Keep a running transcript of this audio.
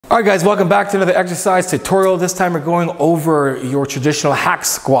All right guys, welcome back to another exercise tutorial. This time we're going over your traditional hack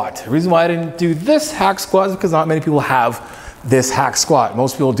squat. The reason why I didn't do this hack squat is because not many people have this hack squat.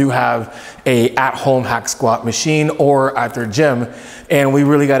 Most people do have a at-home hack squat machine or at their gym, and we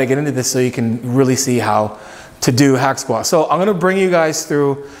really got to get into this so you can really see how to do hack squat. So I'm going to bring you guys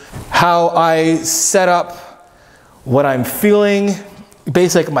through how I set up what I'm feeling,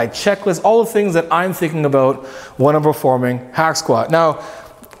 basically my checklist, all the things that I'm thinking about when I'm performing hack squat. Now,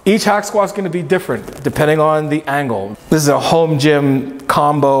 each hack squat is going to be different depending on the angle. This is a home gym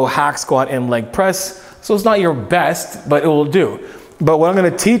combo hack squat and leg press, so it's not your best, but it will do. But what I'm going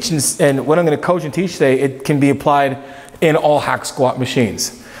to teach and what I'm going to coach and teach today, it can be applied in all hack squat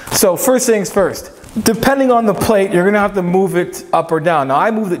machines. So first things first, depending on the plate, you're going to have to move it up or down. Now I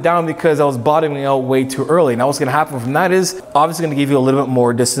moved it down because I was bottoming out way too early. Now what's going to happen from that is obviously going to give you a little bit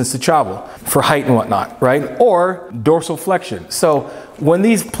more distance to travel for height and whatnot, right? Or dorsal flexion. So when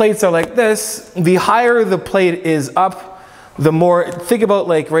these plates are like this, the higher the plate is up, the more, think about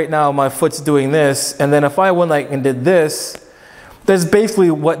like right now my foot's doing this, and then if I went like and did this, that's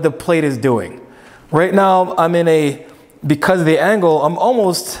basically what the plate is doing. Right now I'm in a, because of the angle, I'm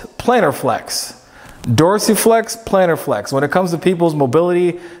almost plantar flex. Dorsiflex, plantar flex. When it comes to people's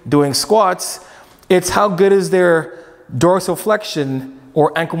mobility doing squats, it's how good is their dorsal flexion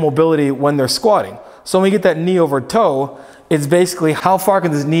or ankle mobility when they're squatting. So when we get that knee over toe, it's basically how far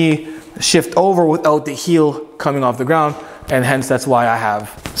can this knee shift over without the heel coming off the ground, and hence that's why I have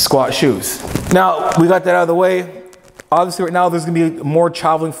squat shoes. Now we got that out of the way. Obviously right now there's gonna be more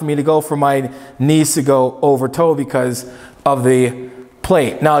traveling for me to go for my knees to go over toe because of the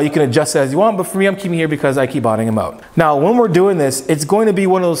plate. Now you can adjust it as you want, but for me I'm keeping here because I keep bottoming them out. Now when we're doing this, it's going to be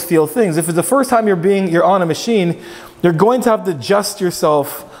one of those feel things. If it's the first time you're on a machine, you're going to have to adjust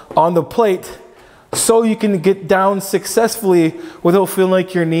yourself on the plate so you can get down successfully without feeling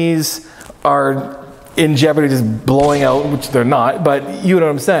like your knees are in jeopardy just blowing out, which they're not, but you know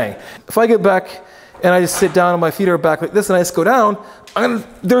what I'm saying. If I get back and I just sit down and my feet are back like this and I just go down,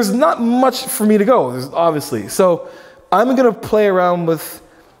 there's not much for me to go, obviously. So I'm gonna play around with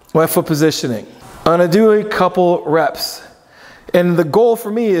my foot positioning. I'm gonna do a couple reps. And the goal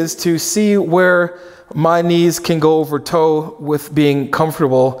for me is to see where my knees can go over toe with being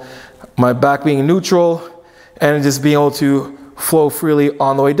comfortable, my back being neutral, and just being able to flow freely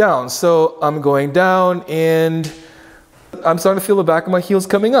on the way down. So I'm going down and I'm starting to feel the back of my heels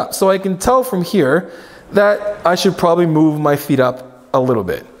coming up. So I can tell from here that I should probably move my feet up a little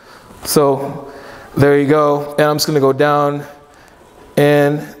bit. So there you go, and I'm just gonna go down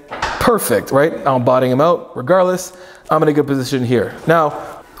and perfect, right? I'm bottoming them out. Regardless, I'm in a good position here. Now,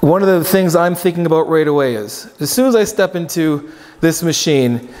 one of the things I'm thinking about right away is, as soon as I step into this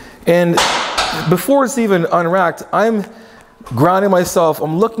machine, and before it's even unracked, I'm grounding myself,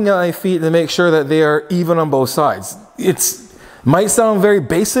 I'm looking at my feet to make sure that they are even on both sides. It might sound very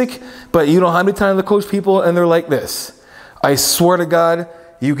basic, but you know how many times I coach people and they're like this. I swear to God,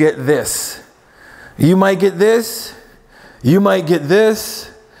 you get this. You might get this, you might get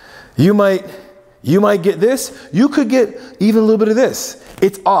this, you might get this, you could get even a little bit of this.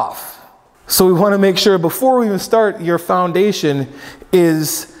 It's off. So we want to make sure before we even start, your foundation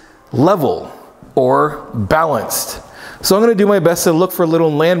is level or balanced. So I'm going to do my best to look for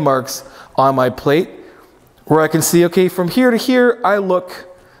little landmarks on my plate where I can see, okay, from here to here, I look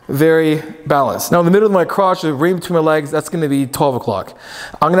very balanced. Now in the middle of my crotch, the ring between my legs, that's going to be 12 o'clock.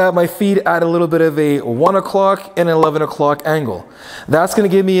 I'm going to have my feet at a little bit of a 1 o'clock and an 11 o'clock angle. That's going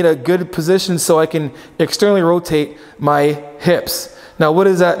to give me in a good position so I can externally rotate my hips. Now what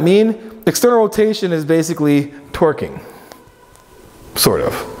does that mean? External rotation is basically twerking. Sort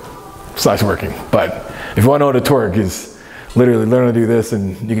of. It's not twerking, but if you want to know what a twerk is, literally learn to do this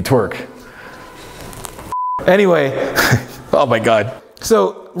and you can twerk. Anyway, oh my God.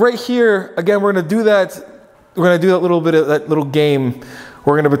 So right here, again, we're gonna do that. We're gonna do that little bit of that little game.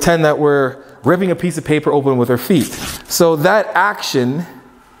 We're gonna pretend that we're ripping a piece of paper open with our feet. So that action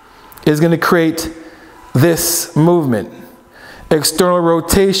is gonna create this movement, external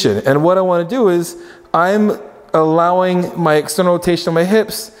rotation. And what I wanna do is I'm allowing my external rotation of my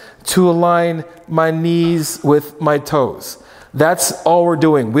hips to align my knees with my toes. That's all we're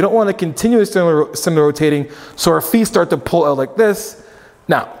doing. We don't want to continue externally rotating so our feet start to pull out like this.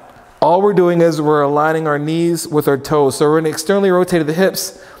 Now, all we're doing is we're aligning our knees with our toes. So we're going to externally rotate the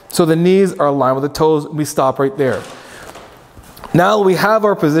hips so the knees are aligned with the toes. We stop right there. Now we have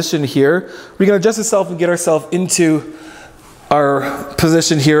our position here. We can adjust ourselves and get ourselves into our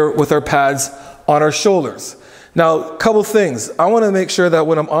position here with our pads on our shoulders. Now, a couple things. I want to make sure that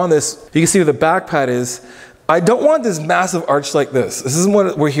when I'm on this, you can see where the back pad is. I don't want this massive arch like this. This isn't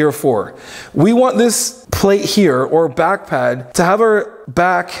what we're here for. We want this plate here, or back pad, to have our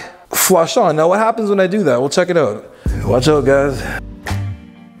back flush on. Now what happens when I do that? We'll check it out. Watch out, guys.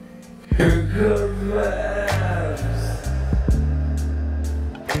 Here comes my abs.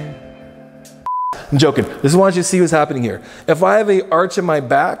 I'm joking. This is what I want you to see what's happening here. If I have an arch in my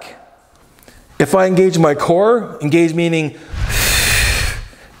back, if I engage my core, engage meaning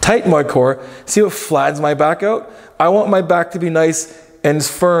tighten my core, see what flattens my back out? I want my back to be nice and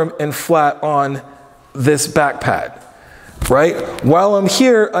firm and flat on this back pad, right? While I'm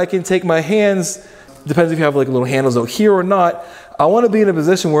here, I can take my hands, depends if you have like little handles out here or not. I want to be in a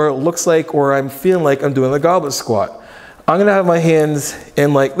position where it looks like, or I'm feeling like I'm doing the goblet squat. I'm gonna have my hands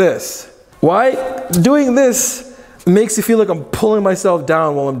in like this. Why? Doing this makes you feel like I'm pulling myself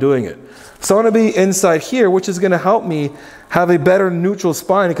down while I'm doing it. So I want to be inside here, which is going to help me have a better neutral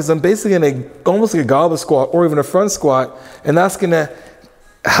spine, because I'm basically in a almost like a goblet squat or even a front squat, and that's going to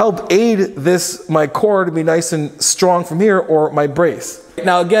help aid this my core to be nice and strong from here, or my brace.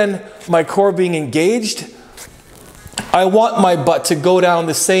 Now again, my core being engaged, I want my butt to go down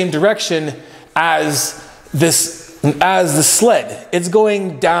the same direction as the sled. It's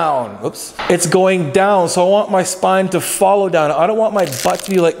going down. Oops. It's going down, so I want my spine to follow down. I don't want my butt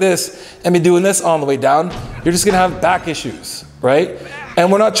to be like this and be doing this on the way down. You're just gonna have back issues, right?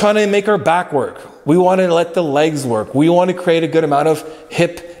 And we're not trying to make our back work. We want to let the legs work. We want to create a good amount of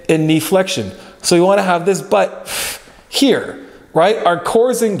hip and knee flexion. So we want to have this butt here, right? Our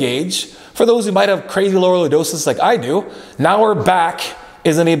core is engaged. For those who might have crazy lower lordosis like I do, now our back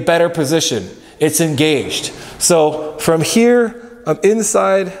is in a better position. It's engaged. So from here, I'm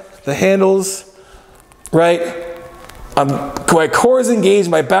inside the handles, right? My core is engaged,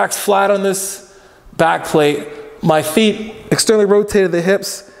 my back's flat on this back plate. My feet externally rotated the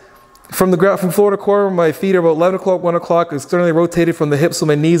hips from the ground, from floor to core. My feet are about 11 o'clock, 1 o'clock, externally rotated from the hips, so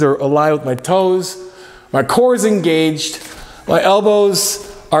my knees are aligned with my toes. My core is engaged. My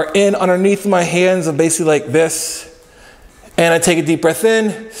elbows are in underneath my hands. I'm basically like this. And I take a deep breath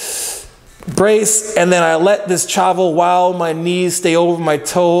in, brace, and then I let this travel while my knees stay over my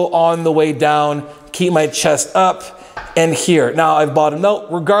toe on the way down. Keep my chest up and here. Now I've bottomed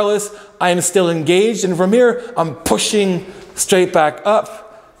out. Regardless, I am still engaged, and from here, I'm pushing straight back up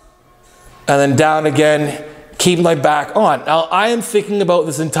and then down again, keep my back on. Now I am thinking about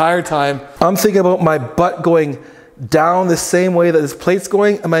this entire time, I'm thinking about my butt going down the same way that this plate's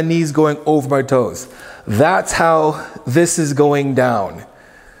going and my knees going over my toes. That's how this is going down,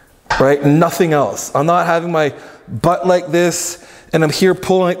 right? Nothing else. I'm not having my butt like this and I'm here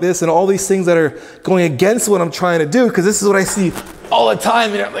pulling like this and all these things that are going against what I'm trying to do, because this is what I see all the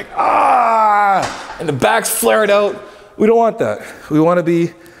time, and I'm like, ah, and the back's flared out. We don't want that. We want to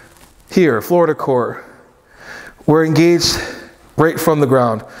be here, floor to core. We're engaged right from the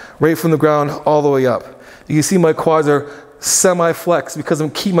ground all the way up. You can see my quads are semi-flexed because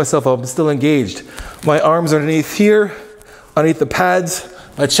I'm keeping myself up. I'm still engaged. My arms are underneath here, underneath the pads.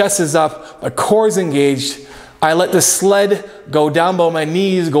 My chest is up. My core is engaged. I let the sled go down by my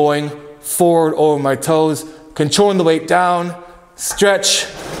knees, going forward over my toes, controlling the weight down, stretch,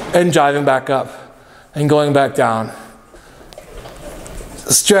 and driving back up, and going back down.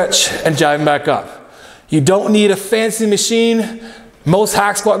 Stretch and driving back up. You don't need a fancy machine. Most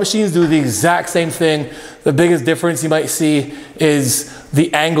hack squat machines do the exact same thing. The biggest difference you might see is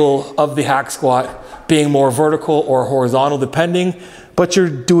the angle of the hack squat being more vertical or horizontal depending, but you're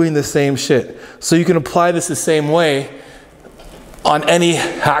doing the same shit. So you can apply this the same way on any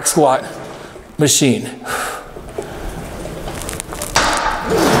hack squat machine.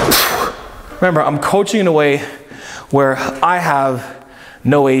 Remember, I'm coaching in a way where I have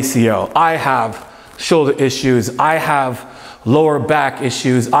no ACL, I have shoulder issues, I have lower back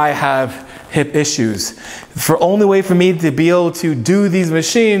issues, I have hip issues. The only way for me to be able to do these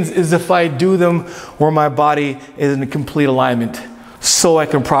machines is if I do them where my body is in complete alignment, so I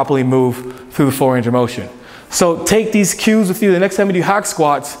can properly move through the full range of motion. So take these cues with you the next time you do hack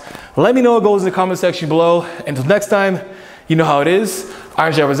squats. Let me know what goes in the comment section below. Until next time, you know how it is.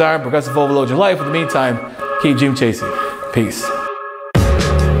 Iron sharpens iron, progressive overload your life. In the meantime, keep gym chasing. Peace.